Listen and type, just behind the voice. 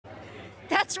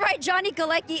That's right, Johnny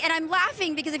Galecki. And I'm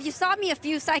laughing because if you saw me a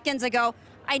few seconds ago,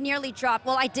 I nearly dropped.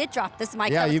 Well, I did drop this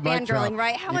mic. Yeah, I was you might fangirling, drop.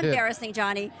 right? How You did. embarrassing,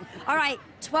 Johnny. All right,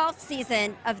 12th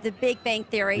season of The Big Bang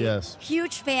Theory. Yes.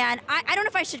 Huge fan. I don't know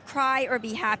if I should cry or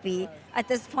be happy at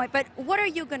this point, but what are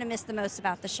you going to miss the most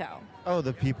about the show? Oh,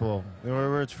 the people.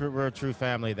 We're a true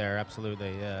family there,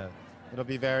 absolutely. Yeah. It'll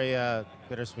be very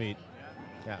bittersweet.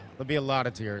 Yeah, there'll be a lot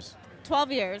of tears.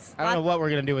 12 years. I don't know what we're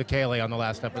going to do with Kaylee on the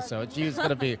last episode. She's going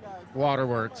to be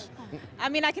waterworks. I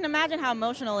mean, I can imagine how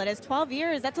emotional it is. 12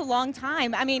 years, that's a long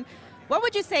time. I mean, what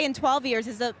would you say in 12 years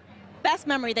is the best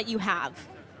memory that you have?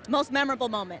 Most memorable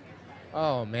moment?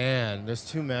 Oh, man, there's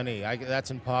too many.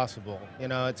 That's impossible. You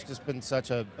know, it's just been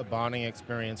such a bonding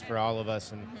experience for all of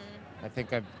us. And I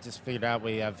think I've just figured out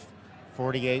we have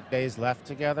 48 days left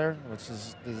together, which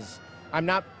is I'm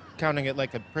not counting it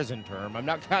like a prison term. I'm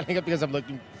not counting it because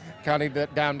counting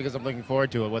that down because I'm looking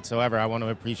forward to it whatsoever. I want to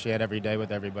appreciate every day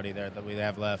with everybody there that we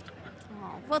have left.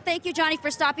 Well, thank you, Johnny, for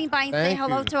stopping by and saying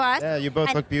hello to us. Yeah, you both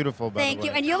and look beautiful, by the way. Thank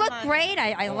you. And you look great.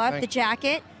 I love the thank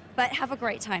jacket. But have a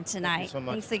great time tonight. Thank you so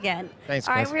much. Thanks again. Thanks,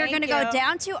 All right, guys. we're going to go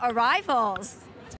down to arrivals.